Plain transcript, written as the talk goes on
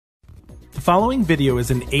The following video is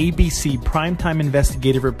an ABC primetime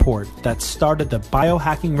investigative report that started the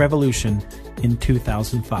biohacking revolution in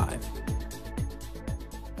 2005.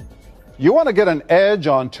 You want to get an edge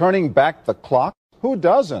on turning back the clock? Who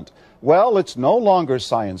doesn't? Well, it's no longer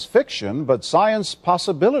science fiction, but science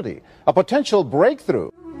possibility, a potential breakthrough.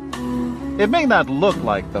 It may not look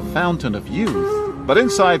like the fountain of youth, but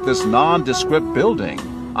inside this nondescript building,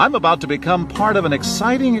 I'm about to become part of an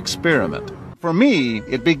exciting experiment. For me,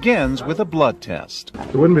 it begins with a blood test.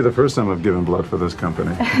 It wouldn't be the first time I've given blood for this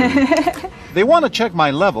company. They want to check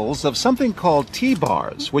my levels of something called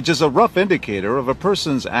T-bars, which is a rough indicator of a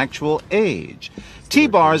person's actual age.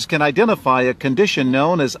 T-bars can identify a condition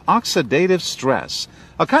known as oxidative stress,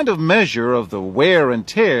 a kind of measure of the wear and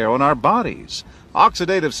tear on our bodies.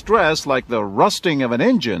 Oxidative stress, like the rusting of an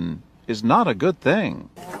engine, is not a good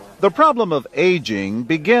thing. The problem of aging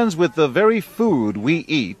begins with the very food we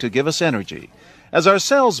eat to give us energy. As our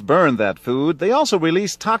cells burn that food, they also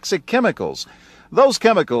release toxic chemicals. Those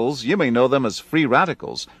chemicals, you may know them as free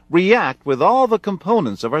radicals, react with all the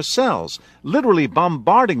components of our cells, literally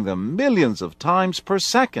bombarding them millions of times per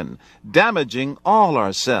second, damaging all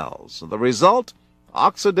our cells. The result?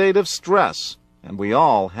 Oxidative stress, and we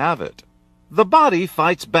all have it. The body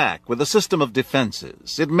fights back with a system of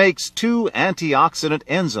defenses. It makes two antioxidant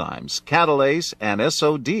enzymes, catalase and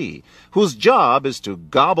SOD, whose job is to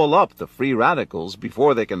gobble up the free radicals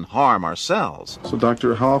before they can harm our cells. So,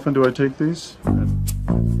 doctor, how often do I take these?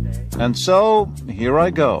 And so, here I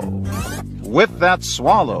go. With that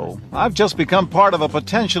swallow, I've just become part of a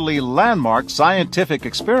potentially landmark scientific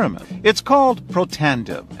experiment. It's called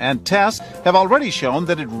Protandim, and tests have already shown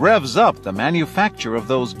that it revs up the manufacture of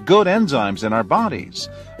those good enzymes in our bodies.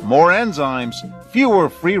 More enzymes, fewer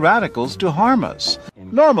free radicals to harm us.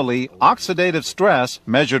 Normally, oxidative stress,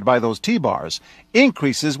 measured by those T-bars,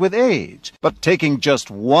 increases with age. But taking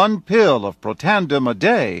just one pill of Protandim a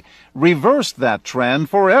day reversed that trend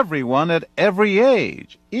for everyone at every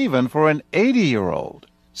age, even for an 80-year-old.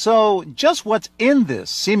 So, just what's in this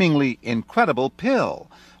seemingly incredible pill?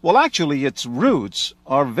 Well, actually, its roots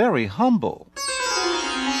are very humble.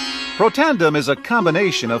 Protandim is a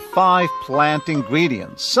combination of 5 plant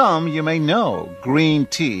ingredients. Some you may know: green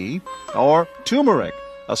tea or turmeric,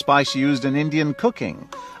 a spice used in Indian cooking.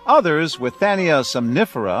 Others, Withania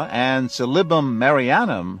somnifera and Silybum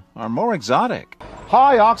marianum, are more exotic.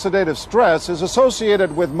 High oxidative stress is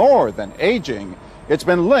associated with more than aging. It's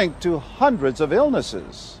been linked to hundreds of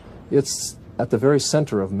illnesses. It's at the very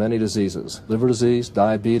center of many diseases: liver disease,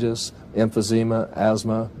 diabetes, emphysema,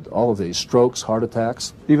 asthma, all of these, strokes, heart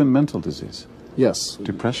attacks. Even mental disease? Yes.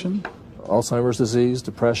 Depression? Alzheimer's disease,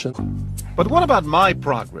 depression. But what about my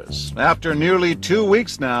progress? After nearly 2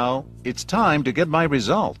 weeks now, it's time to get my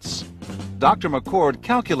results. Dr. McCord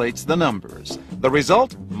calculates the numbers. The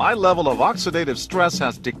result? My level of oxidative stress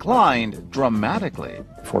has declined dramatically.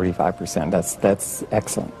 45%, that's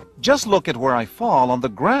excellent. Just look at where I fall on the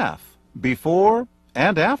graph, before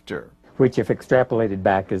and after. Which, if extrapolated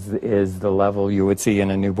back, is the level you would see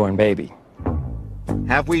in a newborn baby.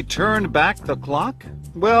 Have we turned back the clock?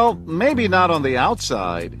 Well, maybe not on the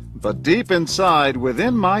outside, but deep inside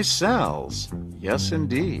within my cells. Yes,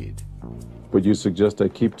 indeed. Would you suggest I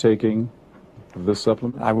keep taking this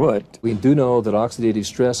supplement? I would. We do know that oxidative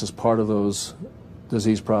stress is part of those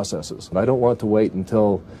disease processes. I don't want to wait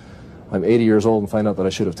until I'm 80 years old and find out that I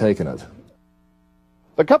should have taken it.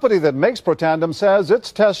 The company that makes Protandim says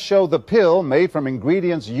its tests show the pill, made from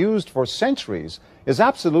ingredients used for centuries, is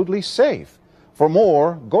absolutely safe. For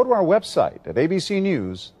more, go to our website at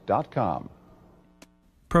abcnews.com.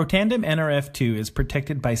 Protandim NRF2 is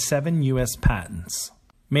protected by 7 U.S. patents.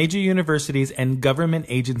 Major universities and government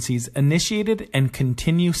agencies initiated and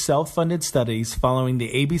continue self-funded studies following the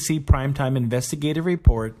ABC Primetime Investigative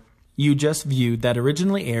Report you just viewed that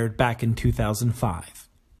originally aired back in 2005.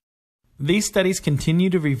 These studies continue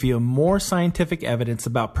to reveal more scientific evidence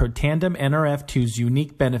about Protandim NRF2's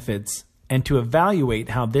unique benefits and to evaluate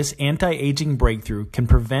how this anti-aging breakthrough can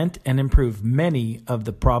prevent and improve many of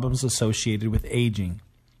the problems associated with aging.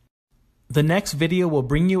 The next video will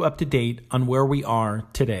bring you up to date on where we are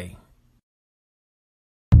today.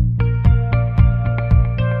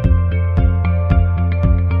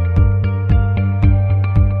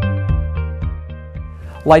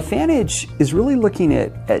 LifeVantage is really looking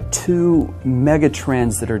at 2 mega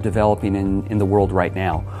trends that are developing in the world right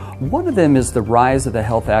now. One of them is the rise of the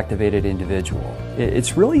health-activated individual.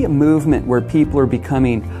 It's really a movement where people are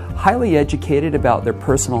becoming highly educated about their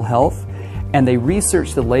personal health, and they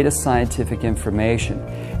research the latest scientific information.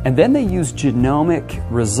 And then they use genomic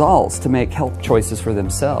results to make health choices for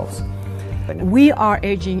themselves. We are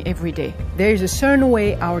aging every day. There is a certain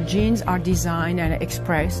way our genes are designed and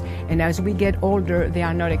expressed, and as we get older, they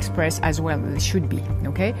are not expressed as well as they should be,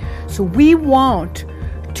 okay? So we want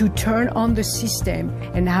to turn on the system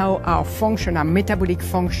and how our function, our metabolic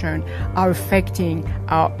function, are affecting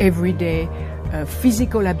our everyday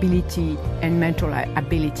physical ability and mental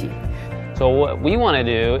ability. So what we want to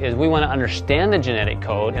do is we want to understand the genetic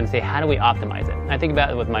code and say, how do we optimize it? And I think about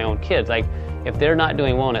it with my own kids. Like, if they're not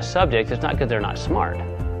doing well in a subject, it's not because they're not smart.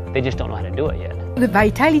 They just don't know how to do it yet. The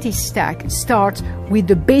Vitality Stack starts with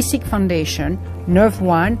the basic foundation, Nerve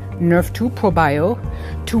 1, Nerve 2 ProBio,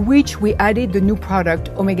 to which we added the new product,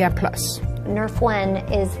 Omega Plus. Nerve 1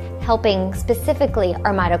 is helping specifically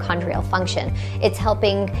our mitochondrial function. It's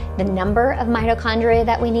helping the number of mitochondria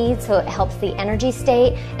that we need, so it helps the energy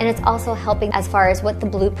state, and it's also helping as far as what the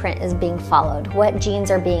blueprint is being followed, what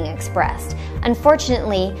genes are being expressed.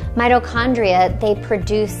 Unfortunately, mitochondria, they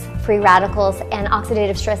produce free radicals, and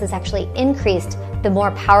oxidative stress is actually increased the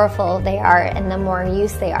more powerful they are and the more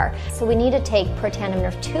use they are. So we need to take Protandim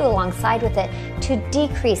Nerve 2 alongside with it to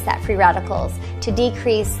decrease that free radicals, to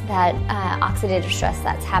decrease that oxidative stress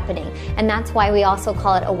that's happening. And that's why we also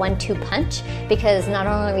call it a 1-2 punch, because not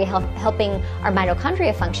only are we helping our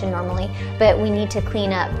mitochondria function normally, but we need to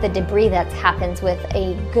clean up the debris that happens with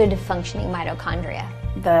a good functioning mitochondria.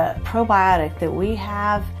 The probiotic that we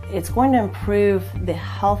have, it's going to improve the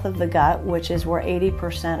health of the gut, which is where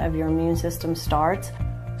 80% of your immune system starts.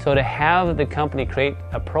 So to have the company create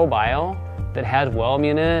a ProBio that has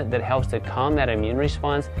Wellmune in it, that helps to calm that immune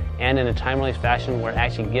response, and in a time-release fashion where it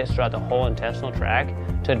actually gets throughout the whole intestinal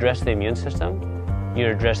tract to address the immune system,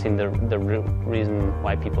 you're addressing the root reason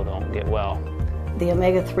why people don't get well. The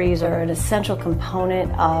omega-3s are an essential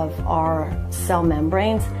component of our cell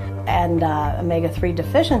membranes, and omega-3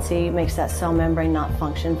 deficiency makes that cell membrane not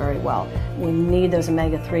function very well. We need those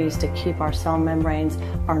omega-3s to keep our cell membranes,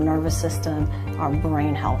 our nervous system, our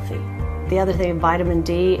brain healthy. The other thing, vitamin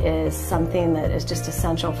D is something that is just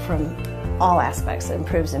essential from all aspects. It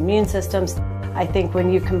improves immune systems. I think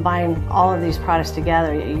when you combine all of these products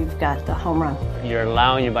together, you've got the home run. You're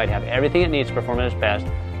allowing your body to have everything it needs to perform at its best,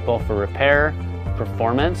 both for repair,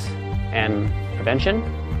 performance, and prevention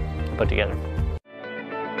put together.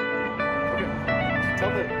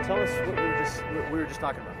 Tell us what we were just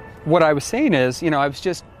talking about. What I was saying is, I was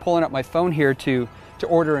just pulling up my phone here to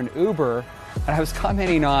order an Uber, and I was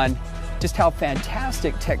commenting on just how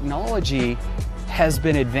fantastic technology has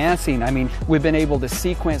been advancing. I mean, we've been able to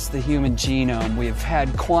sequence the human genome, we've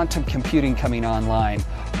had quantum computing coming online,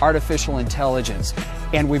 artificial intelligence,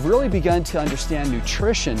 and we've really begun to understand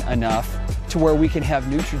nutrition enough to where we can have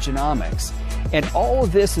nutrigenomics. And all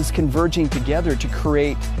of this is converging together to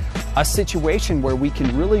create a situation where we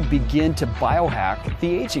can really begin to biohack the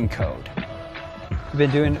aging code. You've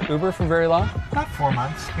been doing Uber for very long? About 4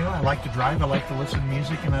 months. I like to drive, I like to listen to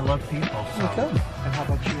music, and I love people. So. Okay. And how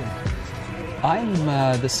about you? I'm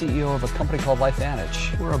the CEO of a company called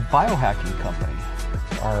LifeVantage. We're a biohacking company.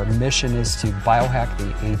 Our mission is to biohack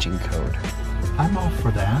the aging code. I'm all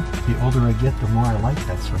for that. The older I get, the more I like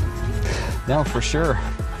that sort of thing. No, for sure.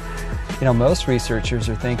 Most researchers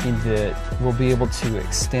are thinking that we'll be able to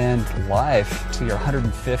extend life to your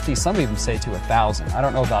 150, some even say to 1,000. I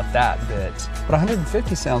don't know about that bit, but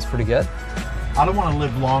 150 sounds pretty good. I don't want to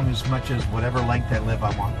live long as much as whatever length I live,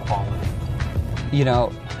 I want quality.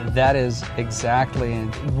 That is exactly,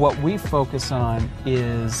 and what we focus on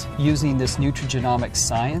is using this nutrigenomic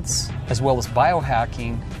science as well as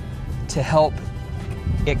biohacking to help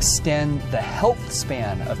extend the health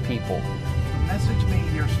span of people. Message me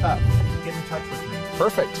your stuff. Get in touch with me.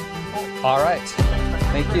 Perfect. All right.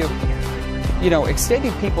 Thank you.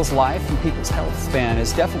 Extending people's life and people's health span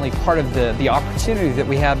is definitely part of the opportunity that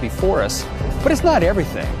we have before us, but it's not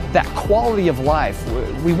everything. That quality of life,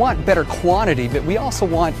 we want better quantity, but we also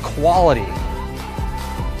want quality.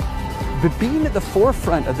 But being at the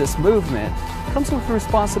forefront of this movement comes with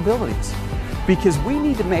responsibilities, because we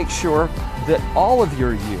need to make sure that all of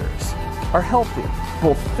your years are healthy,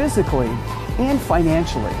 both physically and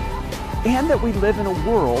financially, and that we live in a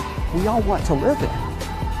world we all want to live in.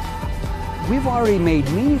 We've already made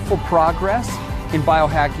meaningful progress in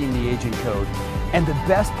biohacking the aging code, and the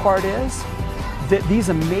best part is that these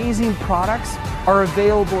amazing products are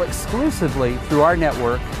available exclusively through our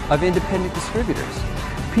network of independent distributors,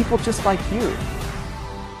 people just like you.